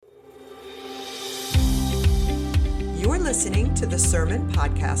listening to the Sermon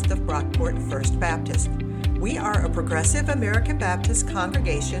Podcast of Brockport First Baptist. We are a progressive American Baptist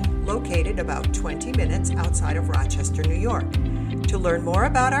congregation located about 20 minutes outside of Rochester, New York. To learn more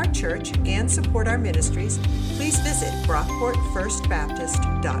about our church and support our ministries, please visit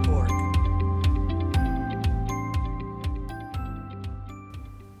brockportfirstbaptist.org.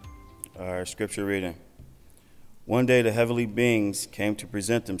 Our scripture reading. One day the heavenly beings came to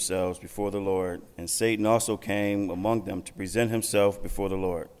present themselves before the Lord, and Satan also came among them to present himself before the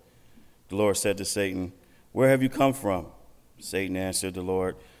Lord. The Lord said to Satan, "Where have you come from?" Satan answered the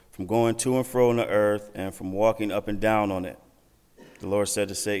Lord, "From going to and fro on the earth, and from walking up and down on it." The Lord said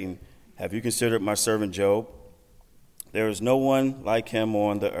to Satan, "Have you considered my servant Job? There is no one like him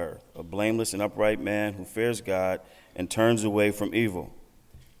on the earth, a blameless and upright man who fears God and turns away from evil.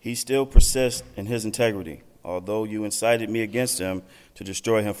 He still persists in his integrity, although you incited me against him to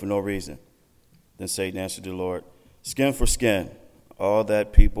destroy him for no reason." Then Satan answered the Lord, "Skin for skin, all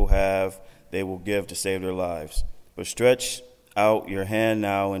that people have they will give to save their lives. But stretch out your hand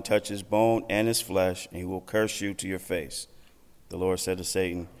now and touch his bone and his flesh, and he will curse you to your face." The Lord said to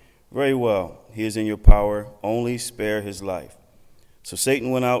Satan, "Very well, he is in your power, only spare his life." So Satan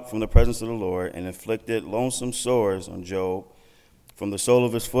went out from the presence of the Lord and inflicted lonesome sores on Job from the sole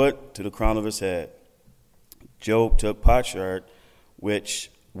of his foot to the crown of his head. Job took potsherd with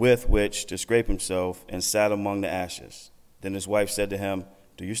which to scrape himself and sat among the ashes. Then his wife said to him,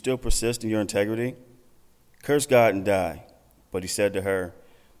 "Do you still persist in your integrity? Curse God and die." But he said to her,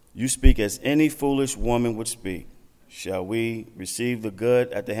 "You speak as any foolish woman would speak. Shall we receive the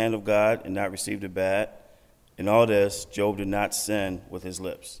good at the hand of God and not receive the bad?" In all this, Job did not sin with his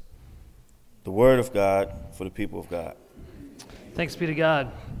lips. The word of God for the people of God. Thanks be to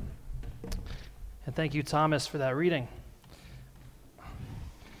God. And thank you, Thomas, for that reading.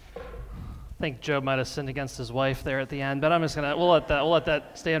 I think Job might have sinned against his wife there at the end, but we'll let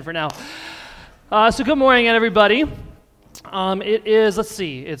that stand for now. So good morning, everybody. It is,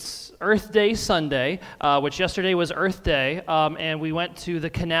 it's Earth Day Sunday, which yesterday was Earth Day, and we went to the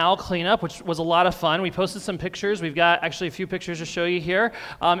canal cleanup, which was a lot of fun. We posted some pictures. We've got actually a few pictures to show you here.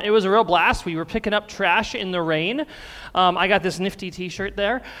 It was a real blast. We were picking up trash in the rain. I got this nifty t-shirt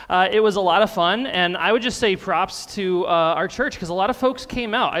there. It was a lot of fun, and I would just say props to our church, because a lot of folks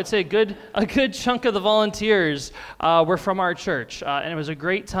came out. I'd say a good chunk of the volunteers were from our church, and it was a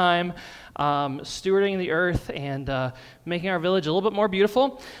great time stewarding the earth and making our village a little bit more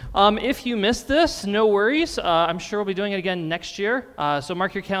beautiful. If you missed this, no worries. I'm sure we'll be doing it again next year. So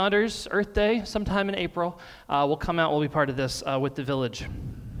mark your calendars, Earth Day, sometime in April. We'll come out, we'll be part of this with the village.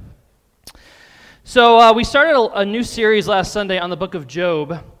 So we started a new series last Sunday on the book of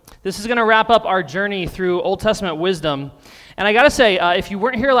Job. This is going to wrap up our journey through Old Testament wisdom. And I got to say, if you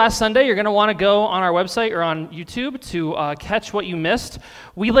weren't here last Sunday, you're going to want to go on our website or on YouTube to catch what you missed.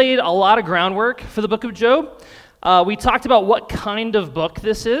 We laid a lot of groundwork for the book of Job. We talked about what kind of book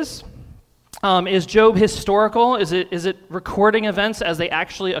this is. Is Job historical? Is it recording events as they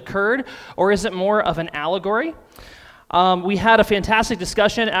actually occurred? Or is it more of an allegory? We had a fantastic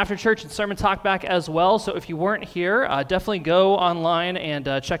discussion after church and sermon talk back as well. So if you weren't here, definitely go online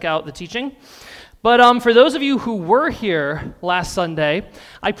and check out the teaching. But for those of you who were here last Sunday,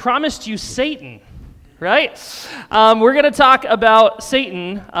 I promised you Satan, right? We're going to talk about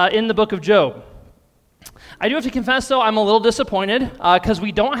Satan in the book of Job. I do have to confess, though, I'm a little disappointed because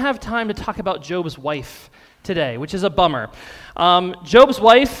we don't have time to talk about Job's wife today, which is a bummer. Job's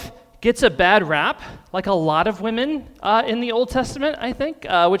wife gets a bad rap, like a lot of women in the Old Testament, I think,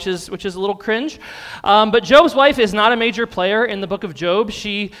 which is a little cringe. But Job's wife is not a major player in the book of Job.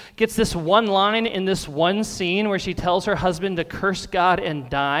 She gets this one line in this one scene where she tells her husband to curse God and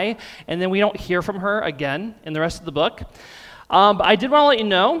die, and then we don't hear from her again in the rest of the book. But I did want to let you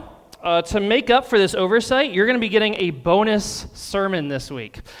know, to make up for this oversight, you're going to be getting a bonus sermon this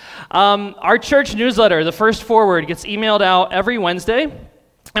week. Our church newsletter, the First Forward, gets emailed out every Wednesday.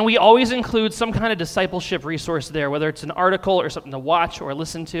 And we always include some kind of discipleship resource there, whether it's an article or something to watch or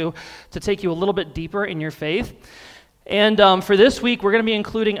listen to take you a little bit deeper in your faith. And for this week, we're going to be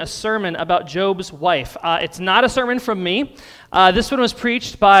including a sermon about Job's wife. It's not a sermon from me. This one was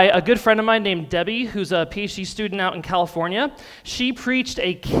preached by a good friend of mine named Debbie, who's a PhD student out in California. She preached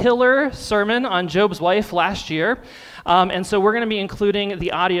a killer sermon on Job's wife last year. And so we're going to be including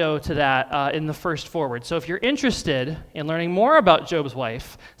the audio to that in the First Forward. So if you're interested in learning more about Job's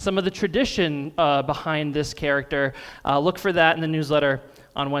wife, some of the tradition behind this character, look for that in the newsletter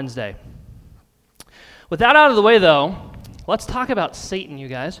on Wednesday. With that out of the way, though, let's talk about Satan, you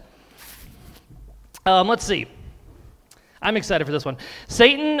guys. Let's see. I'm excited for this one.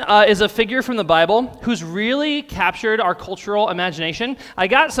 Satan is a figure from the Bible who's really captured our cultural imagination. I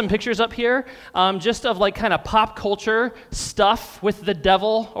got some pictures up here just of like kind of pop culture stuff with the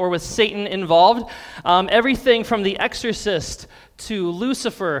devil or with Satan involved. Everything from The Exorcist to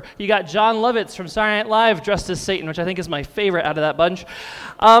Lucifer. You got John Lovitz from Saturday Night Live dressed as Satan, which I think is my favorite out of that bunch.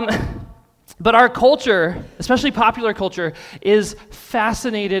 But our culture, especially popular culture, is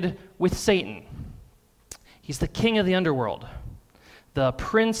fascinated with Satan. He's the king of the underworld, the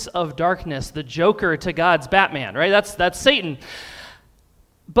prince of darkness, the Joker to God's Batman, right? That's Satan.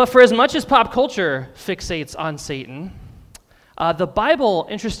 But for as much as pop culture fixates on Satan, the Bible,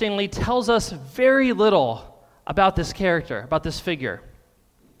 interestingly, tells us very little about this character, about this figure.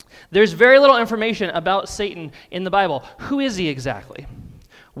 There's very little information about Satan in the Bible. Who is he exactly?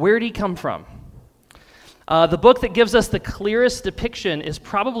 Where did he come from? The book that gives us the clearest depiction is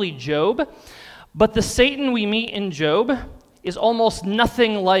probably Job, but the Satan we meet in Job is almost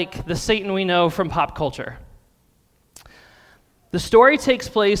nothing like the Satan we know from pop culture. The story takes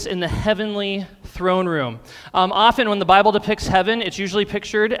place in the heavenly throne room. Often when the Bible depicts heaven, it's usually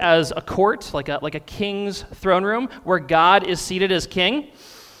pictured as a court, like a king's throne room, where God is seated as king.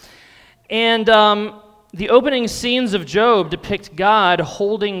 And the opening scenes of Job depict God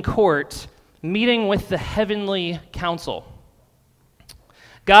holding court, meeting with the heavenly council.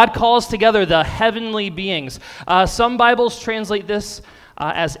 God calls together the heavenly beings. Some Bibles translate this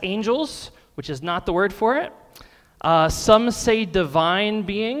as angels, which is not the word for it. Some say divine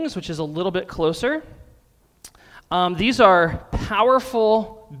beings, which is a little bit closer. These are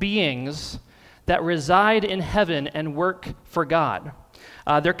powerful beings that reside in heaven and work for God.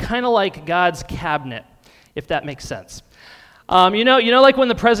 They're kind of like God's cabinet, if that makes sense. You know, like when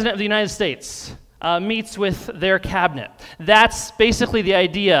the President of the United States meets with their cabinet. That's basically the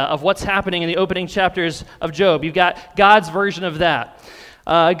idea of what's happening in the opening chapters of Job. You've got God's version of that.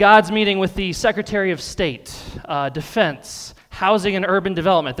 God's meeting with the Secretary of State, Defense, Housing and Urban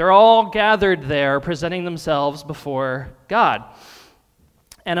Development. They're all gathered there presenting themselves before God.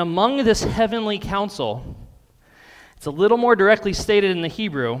 And among this heavenly council, it's a little more directly stated in the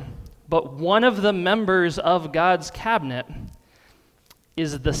Hebrew, but one of the members of God's cabinet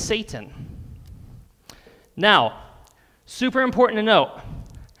is the Satan. Now, super important to note,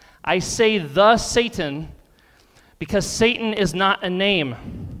 I say the Satan because Satan is not a name.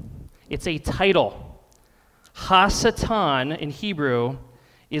 It's a title. Ha-Satan in Hebrew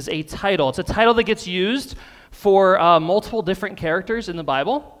is a title. It's a title that gets used for multiple different characters in the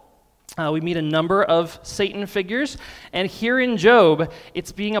Bible. We meet a number of Satan figures, and here in Job,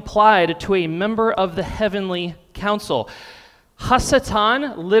 it's being applied to a member of the heavenly council.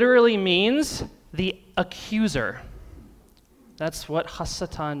 Ha-Satan literally means the accuser. That's what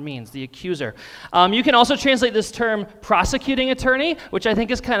Ha-Satan means, the accuser. You can also translate this term prosecuting attorney, which I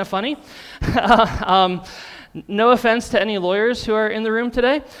think is kind of funny. No offense to any lawyers who are in the room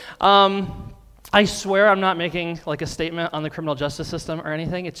today. I swear I'm not making like a statement on the criminal justice system or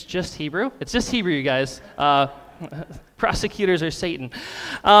anything. It's just Hebrew. It's just Hebrew, you guys. Prosecutors are Satan.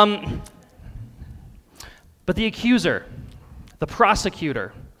 But the accuser, the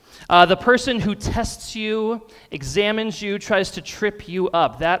prosecutor, the person who tests you, examines you, tries to trip you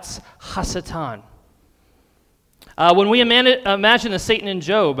up, that's Ha-Satan. When we imagine the Satan in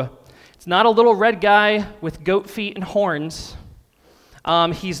Job, it's not a little red guy with goat feet and horns.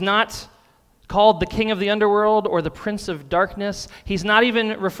 He's not called the king of the underworld or the prince of darkness. He's not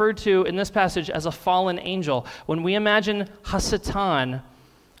even referred to in this passage as a fallen angel. When we imagine Ha-Satan,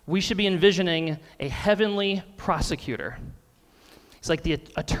 we should be envisioning a heavenly prosecutor. He's like the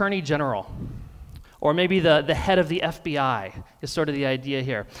attorney general, or maybe the head of the FBI is sort of the idea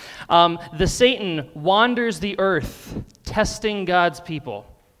here. The Satan wanders the earth, testing God's people,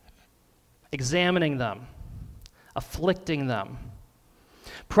 examining them, afflicting them,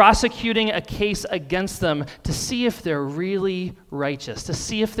 prosecuting a case against them to see if they're really righteous, to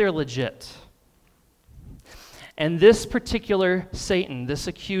see if they're legit. And this particular Satan, this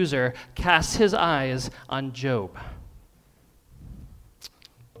accuser, casts his eyes on Job.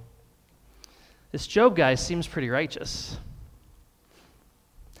 This Job guy seems pretty righteous,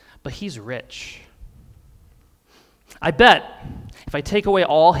 but he's rich. I bet if I take away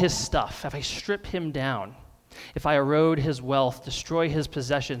all his stuff, if I strip him down, if I erode his wealth, destroy his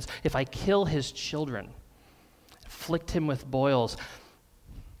possessions, if I kill his children, afflict him with boils,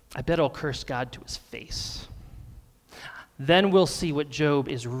 I bet I'll curse God to his face. Then we'll see what Job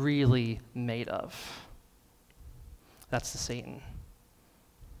is really made of. That's the Satan.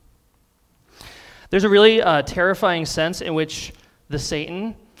 There's a really terrifying sense in which the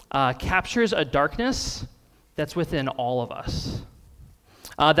Satan captures a darkness that's within all of us.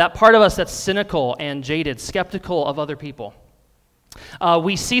 That part of us that's cynical and jaded, skeptical of other people.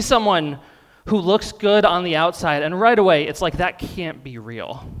 We see someone who looks good on the outside, and right away it's like, that can't be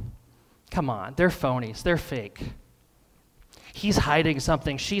real. Come on, they're phonies, they're fake. He's hiding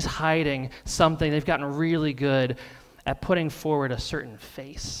something, she's hiding something. They've gotten really good at putting forward a certain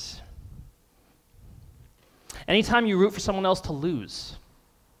face. Anytime you root for someone else to lose,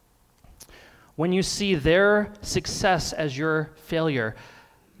 when you see their success as your failure,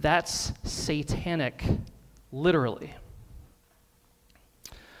 that's satanic, literally.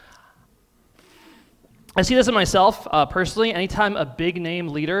 I see this in myself personally. Anytime a big name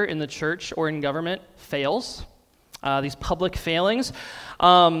leader in the church or in government fails, these public failings,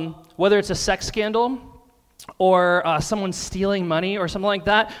 whether it's a sex scandal or someone stealing money or something like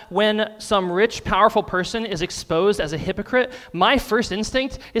that, when some rich, powerful person is exposed as a hypocrite, my first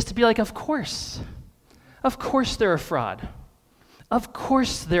instinct is to be like, of course they're a fraud. Of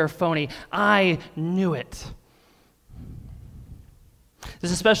course they're phony. I knew it.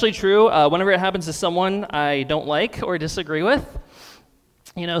 This is especially true whenever it happens to someone I don't like or disagree with.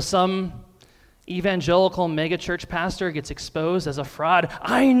 You know, some evangelical megachurch pastor gets exposed as a fraud.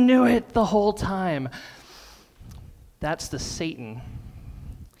 I knew it the whole time. That's the Satan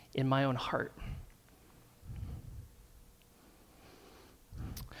in my own heart.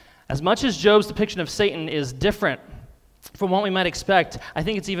 As much as Job's depiction of Satan is different from what we might expect, I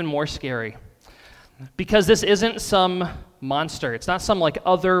think it's even more scary. Because this isn't some monster. It's not some like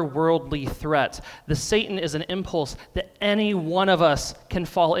otherworldly threat. The Satan is an impulse that any one of us can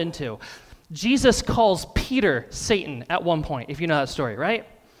fall into. Jesus calls Peter Satan at one point, if you know that story, right?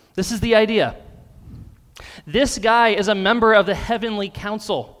 This is the idea. This guy is a member of the heavenly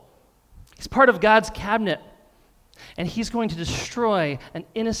council. He's part of God's cabinet, and he's going to destroy an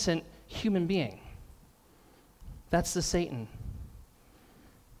innocent human being. That's the Satan.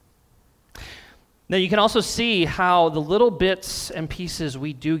 Now, you can also see how the little bits and pieces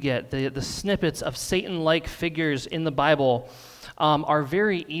we do get, the snippets of Satan-like figures in the Bible, are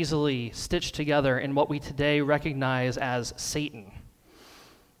very easily stitched together in what we today recognize as Satan.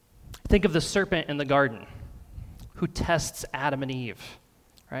 Think of the serpent in the garden who tests Adam and Eve,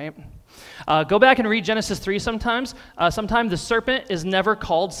 right? Go back and read Genesis 3 sometimes. Sometimes the serpent is never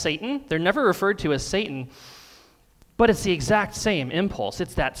called Satan. They're never referred to as Satan, but it's the exact same impulse.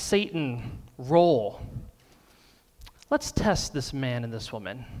 It's that Satan role. Let's test this man and this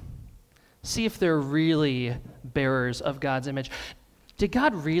woman. See if they're really bearers of God's image. Did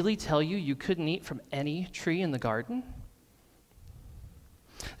God really tell you you couldn't eat from any tree in the garden?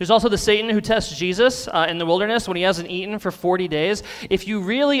 There's also the Satan who tests Jesus in the wilderness when he hasn't eaten for 40 days. If you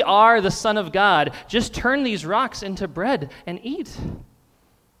really are the Son of God, just turn these rocks into bread and eat.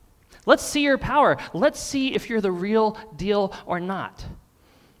 Let's see your power. Let's see if you're the real deal or not.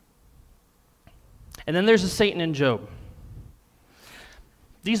 And then there's the Satan in Job.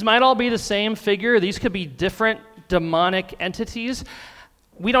 These might all be the same figure. These could be different demonic entities.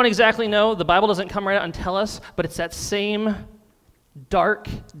 We don't exactly know. The Bible doesn't come right out and tell us, but it's that same dark,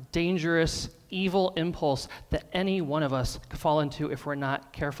 dangerous, evil impulse that any one of us could fall into if we're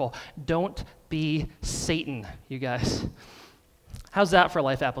not careful. Don't be Satan, you guys. How's that for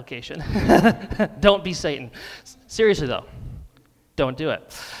life application? Don't be Satan. Seriously, though, don't do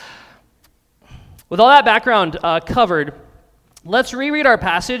it. With all that background covered, let's reread our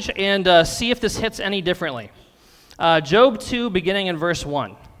passage and see if this hits any differently. Job 2, beginning in verse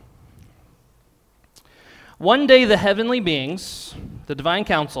 1. One day the heavenly beings, the divine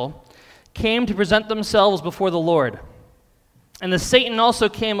council, came to present themselves before the Lord. And the Satan also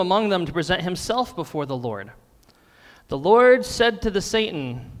came among them to present himself before the Lord. The Lord said to the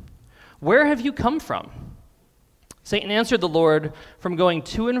Satan, "Where have you come from?" Satan answered the Lord, "From going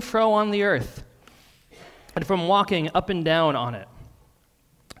to and fro on the earth, and from walking up and down on it."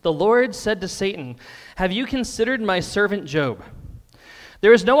 The Lord said to Satan, "Have you considered my servant Job?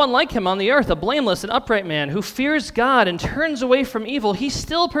 There is no one like him on the earth, a blameless and upright man who fears God and turns away from evil. He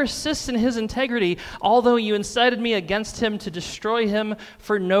still persists in his integrity, although you incited me against him to destroy him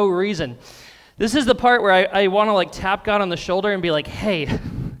for no reason." This is the part where I want to tap God on the shoulder and be like, hey,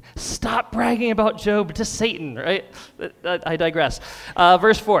 stop bragging about Job to Satan, right? I digress.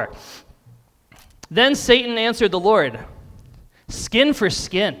 Verse 4. Then Satan answered the Lord, "Skin for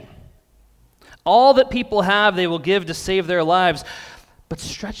skin. All that people have they will give to save their lives. But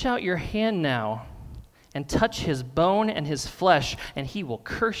stretch out your hand now and touch his bone and his flesh, and he will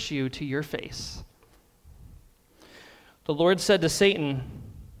curse you to your face." The Lord said to Satan,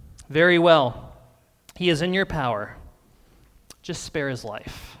 "Very well, he is in your power. Just spare his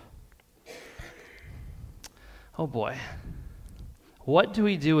life." Oh boy. What do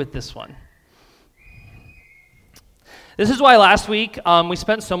we do with this one? This is why last week we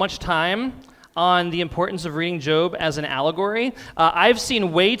spent so much time on the importance of reading Job as an allegory. I've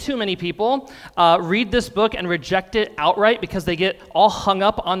seen way too many people read this book and reject it outright because they get all hung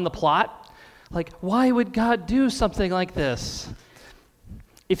up on the plot. Like, why would God do something like this?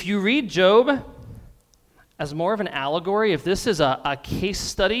 If you read Job as more of an allegory, if this is a case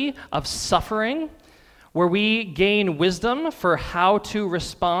study of suffering, where we gain wisdom for how to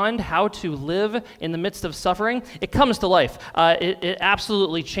respond, how to live in the midst of suffering, it comes to life. It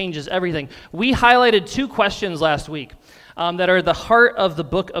absolutely changes everything. We highlighted 2 questions last week that are the heart of the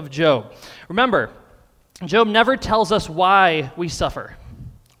book of Job. Remember, Job never tells us why we suffer.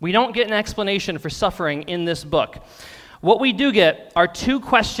 We don't get an explanation for suffering in this book. What we do get are 2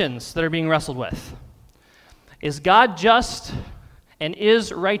 questions that are being wrestled with. Is God just, and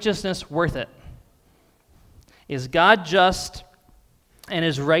is righteousness worth it? Is God just, and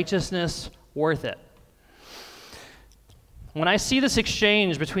is righteousness worth it? When I see this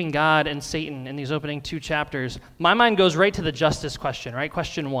exchange between God and Satan in these opening 2 chapters, my mind goes right to the justice question, right?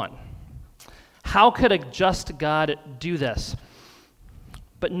 Question 1. How could a just God do this?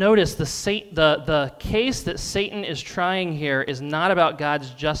 But notice the case that Satan is trying here is not about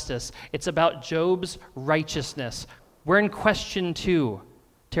God's justice. It's about Job's righteousness. We're in question 2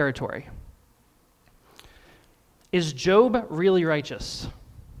 territory. Is Job really righteous?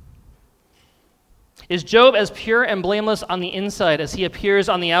 Is Job as pure and blameless on the inside as he appears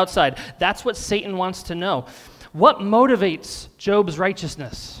on the outside? That's what Satan wants to know. What motivates Job's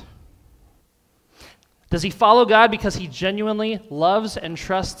righteousness? Does he follow God because he genuinely loves and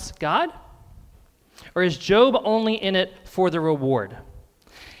trusts God? Or is Job only in it for the reward?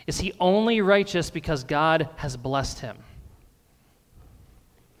 Is he only righteous because God has blessed him?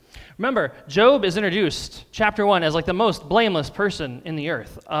 Remember, Job is introduced, chapter 1, as like the most blameless person in the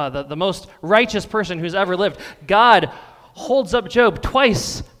earth, the most righteous person who's ever lived. God holds up Job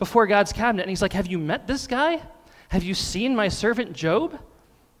twice before God's cabinet, and he's like, have you met this guy? Have you seen my servant Job?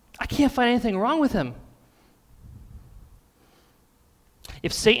 I can't find anything wrong with him.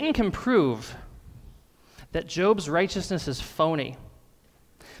 If Satan can prove that Job's righteousness is phony,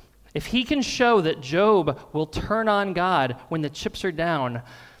 if he can show that Job will turn on God when the chips are down,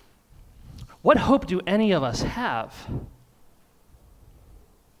 what hope do any of us have?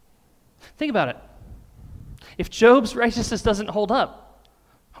 Think about it. If Job's righteousness doesn't hold up,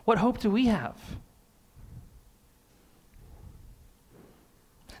 what hope do we have?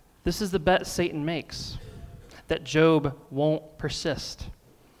 This is the bet Satan makes, that Job won't persist.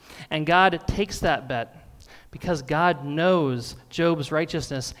 And God takes that bet because God knows Job's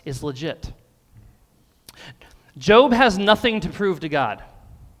righteousness is legit. Job has nothing to prove to God.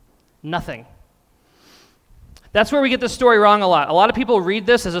 Nothing. That's where we get the story wrong a lot. A lot of people read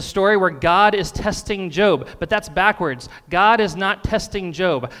this as a story where God is testing Job, but that's backwards. God is not testing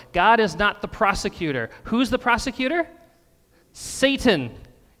Job. God is not the prosecutor. Who's the prosecutor? Satan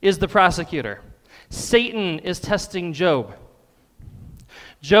is the prosecutor. Satan is testing Job.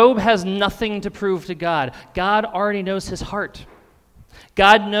 Job has nothing to prove to God. God already knows his heart.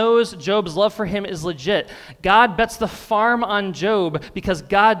 God knows Job's love for him is legit. God bets the farm on Job because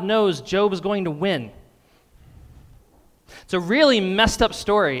God knows Job is going to win. It's a really messed up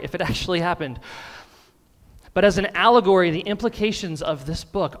story if it actually happened. But as an allegory, the implications of this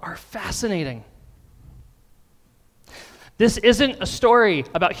book are fascinating. This isn't a story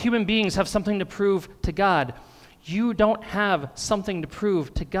about human beings have something to prove to God. You don't have something to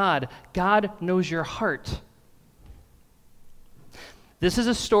prove to God. God knows your heart. This is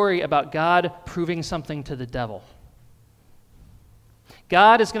a story about God proving something to the devil.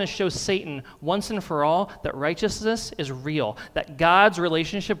 God is going to show Satan once and for all that righteousness is real, that God's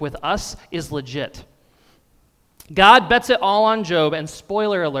relationship with us is legit. God bets it all on Job, and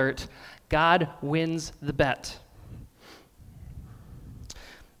spoiler alert, God wins the bet.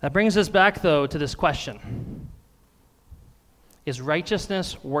 That brings us back, though, to this question. Is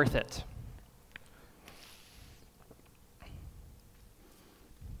righteousness worth it?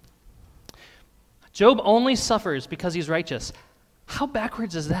 Job only suffers because he's righteous. How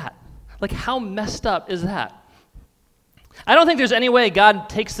backwards is that? Like, how messed up is that? I don't think there's any way God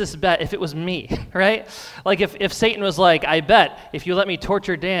takes this bet if it was me, right? Like, if Satan was like, I bet if you let me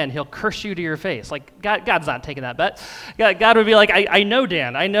torture Dan, he'll curse you to your face. Like, God's not taking that bet. God would be like, I know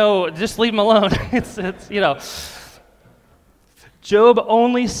Dan. I know, just leave him alone. It's you know. Job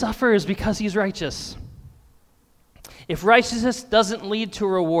only suffers because he's righteous. If righteousness doesn't lead to a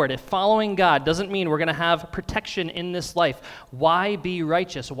reward, if following God doesn't mean we're going to have protection in this life, why be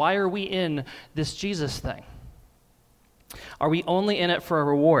righteous? Why are we in this Jesus thing? Are we only in it for a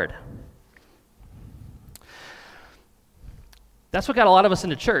reward? That's what got a lot of us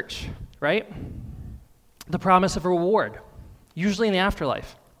into church, right? The promise of a reward, usually in the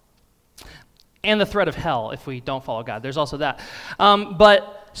afterlife. And the threat of hell if we don't follow God. There's also that.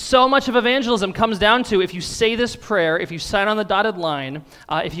 But so much of evangelism comes down to if you say this prayer, if you sign on the dotted line,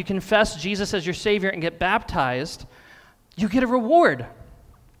 if you confess Jesus as your Savior and get baptized, you get a reward.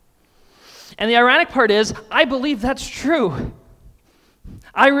 And the ironic part is, I believe that's true.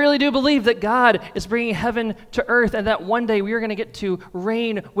 I really do believe that God is bringing heaven to earth and that one day we are going to get to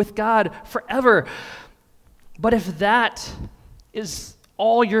reign with God forever. But if that is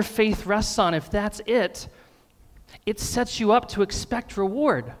all your faith rests on, if that's it, it sets you up to expect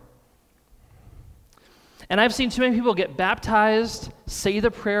reward. And I've seen too many people get baptized, say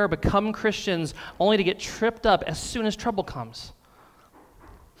the prayer, become Christians, only to get tripped up as soon as trouble comes.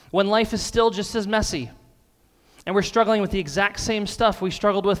 When life is still just as messy, and we're struggling with the exact same stuff we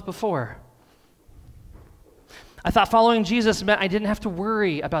struggled with before. I thought following Jesus meant I didn't have to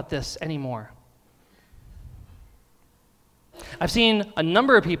worry about this anymore. I've seen a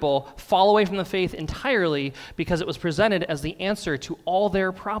number of people fall away from the faith entirely because it was presented as the answer to all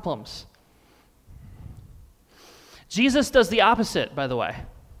their problems. Jesus does the opposite, by the way.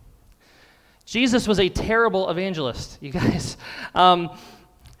 Jesus was a terrible evangelist, you guys.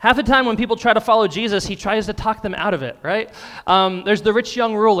 Half the time when people try to follow Jesus, he tries to talk them out of it, right? There's the rich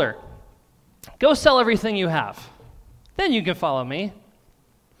young ruler. Go sell everything you have. Then you can follow me.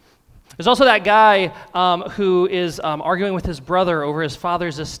 There's also that guy who is arguing with his brother over his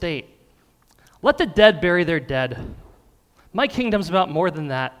father's estate. Let the dead bury their dead. My kingdom's about more than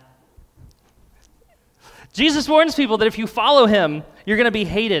that. Jesus warns people that if you follow him, you're going to be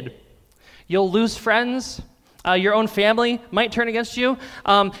hated. You'll lose friends. Your own family might turn against you.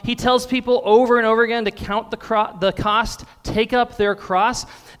 He tells people over and over again to count the cost, take up their cross.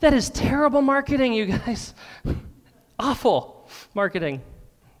 That is terrible marketing, you guys. Awful marketing.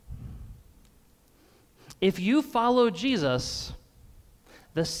 If you follow Jesus,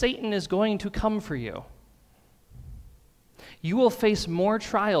 the Satan is going to come for you. You will face more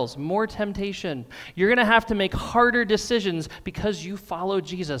trials, more temptation. You're going to have to make harder decisions because you follow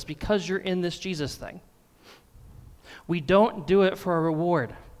Jesus, because you're in this Jesus thing. We don't do it for a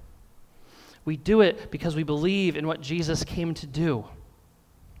reward. We do it because we believe in what Jesus came to do.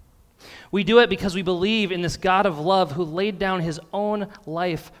 We do it because we believe in this God of love who laid down his own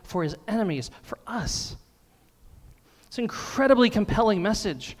life for his enemies, for us. It's an incredibly compelling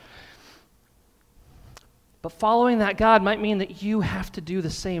message. But following that God might mean that you have to do the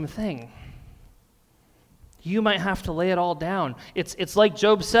same thing. You might have to lay it all down. It's like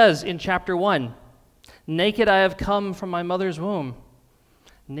Job says in chapter 1. Naked I have come from my mother's womb.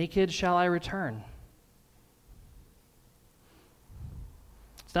 Naked shall I return.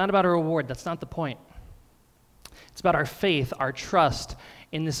 It's not about a reward. That's not the point. It's about our faith, our trust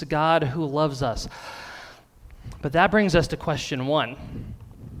in this God who loves us. But that brings us to question 1.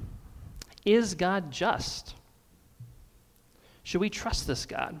 Is God just? Should we trust this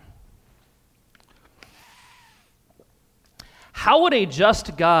God? How would a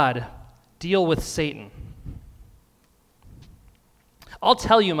just God deal with Satan? I'll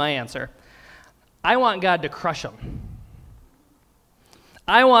tell you my answer. I want God to crush him.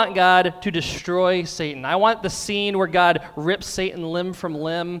 I want God to destroy Satan. I want the scene where God rips Satan limb from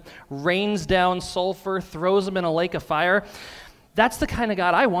limb, rains down sulfur, throws him in a lake of fire. That's the kind of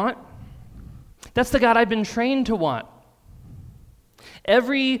God I want. That's the God I've been trained to want.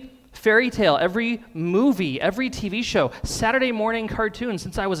 Every fairy tale, every movie, every TV show, Saturday morning cartoon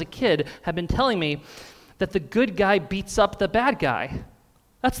since I was a kid have been telling me that the good guy beats up the bad guy.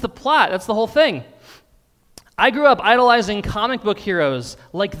 That's the plot. That's the whole thing. I grew up idolizing comic book heroes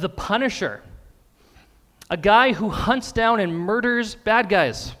like the Punisher, a guy who hunts down and murders bad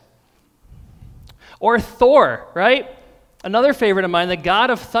guys. Or Thor, right? Another favorite of mine, the god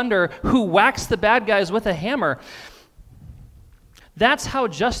of thunder who whacks the bad guys with a hammer. That's how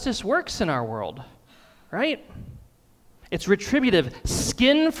justice works in our world, right? It's retributive,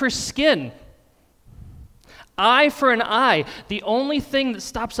 skin for skin. Eye for an eye. The only thing that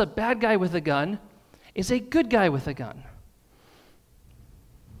stops a bad guy with a gun is a good guy with a gun.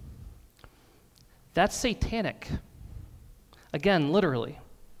 That's satanic. Again, literally.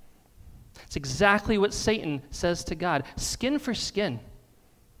 It's exactly what Satan says to God. Skin for skin.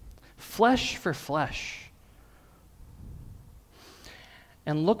 Flesh for flesh.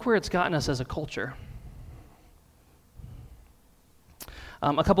 And look where it's gotten us as a culture.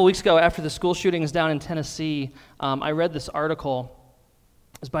 A couple weeks ago, after the school shootings down in Tennessee, I read this article.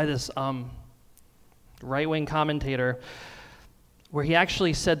 It's by this right-wing commentator, where he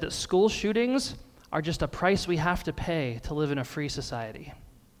actually said that school shootings are just a price we have to pay to live in a free society.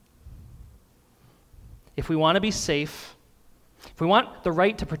 If we want to be safe, if we want the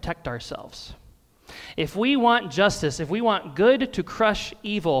right to protect ourselves, if we want justice, if we want good to crush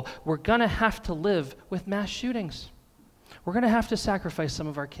evil, we're going to have to live with mass shootings. We're going to have to sacrifice some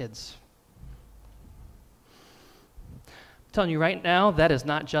of our kids. I'm telling you right now, that is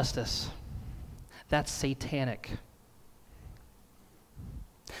not justice. That's satanic.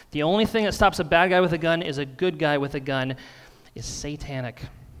 The only thing that stops a bad guy with a gun is a good guy with a gun is satanic.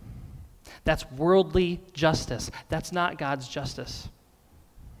 That's worldly justice. That's not God's justice.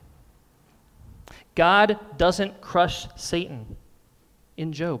 God doesn't crush Satan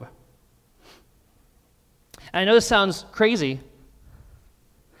in Job. And I know this sounds crazy,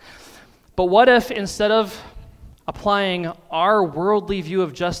 but what if instead of applying our worldly view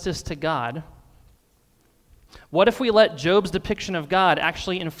of justice to God, what if we let Job's depiction of God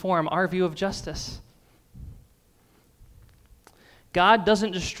actually inform our view of justice? God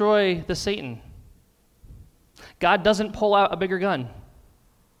doesn't destroy the Satan. God doesn't pull out a bigger gun.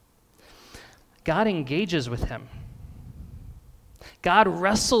 God engages with him. God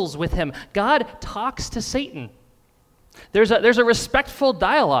wrestles with him. God talks to Satan. There's a respectful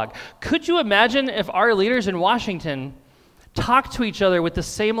dialogue. Could you imagine if our leaders in Washington talked to each other with the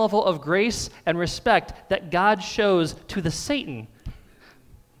same level of grace and respect that God shows to the Satan?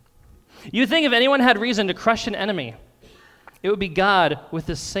 You think if anyone had reason to crush an enemy, it would be God with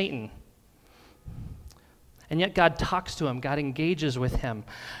this Satan. And yet God talks to him. God engages with him.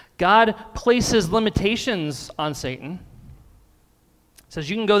 God places limitations on Satan. Says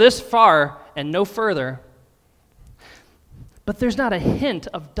you can go this far and no further. But there's not a hint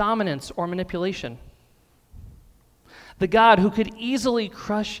of dominance or manipulation. The God who could easily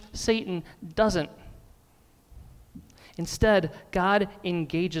crush Satan doesn't. Instead, God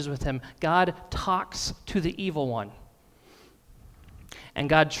engages with him. God talks to the evil one. And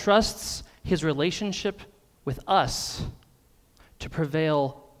God trusts his relationship with us to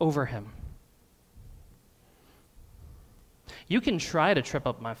prevail over him. You can try to trip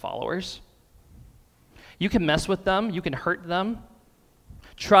up my followers. You can mess with them. You can hurt them.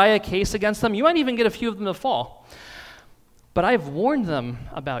 Try a case against them. You might even get a few of them to fall. But I've warned them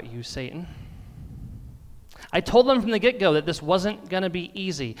about you, Satan. I told them from the get-go that this wasn't going to be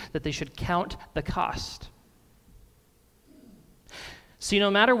easy, that they should count the cost. See,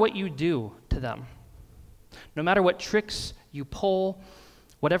 no matter what you do to them, no matter what tricks you pull,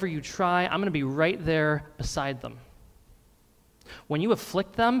 whatever you try, I'm going to be right there beside them. When you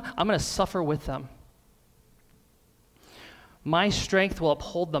afflict them, I'm going to suffer with them. My strength will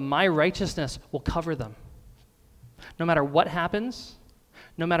uphold them. My righteousness will cover them. No matter what happens,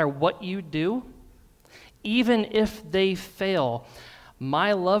 no matter what you do, even if they fail,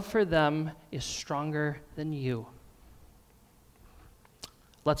 my love for them is stronger than you.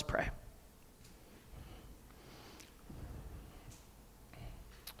 Let's pray.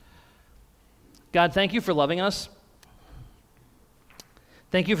 God, thank you for loving us.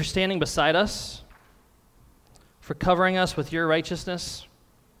 Thank you for standing beside us, for covering us with your righteousness,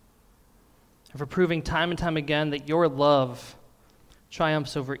 and for proving time and time again that your love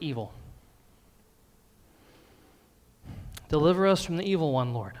triumphs over evil. Deliver us from the evil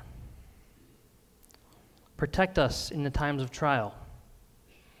one, Lord. Protect us in the times of trial.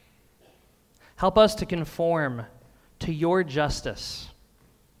 Help us to conform to your justice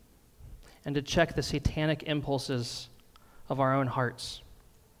and to check the satanic impulses of our own hearts.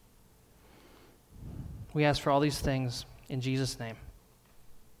 We ask for all these things in Jesus' name.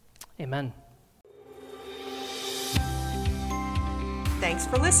 Amen. Thanks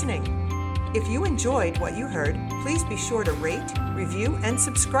for listening. If you enjoyed what you heard, please be sure to rate, review, and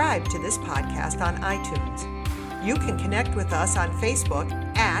subscribe to this podcast on iTunes. You can connect with us on Facebook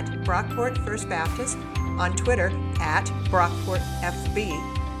at Brockport First Baptist, on Twitter at BrockportFB,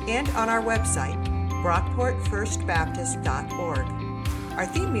 and on our website, brockportfirstbaptist.org. Our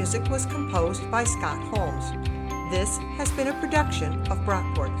theme music was composed by Scott Holmes. This has been a production of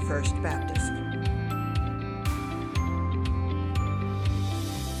Brockport First Baptist.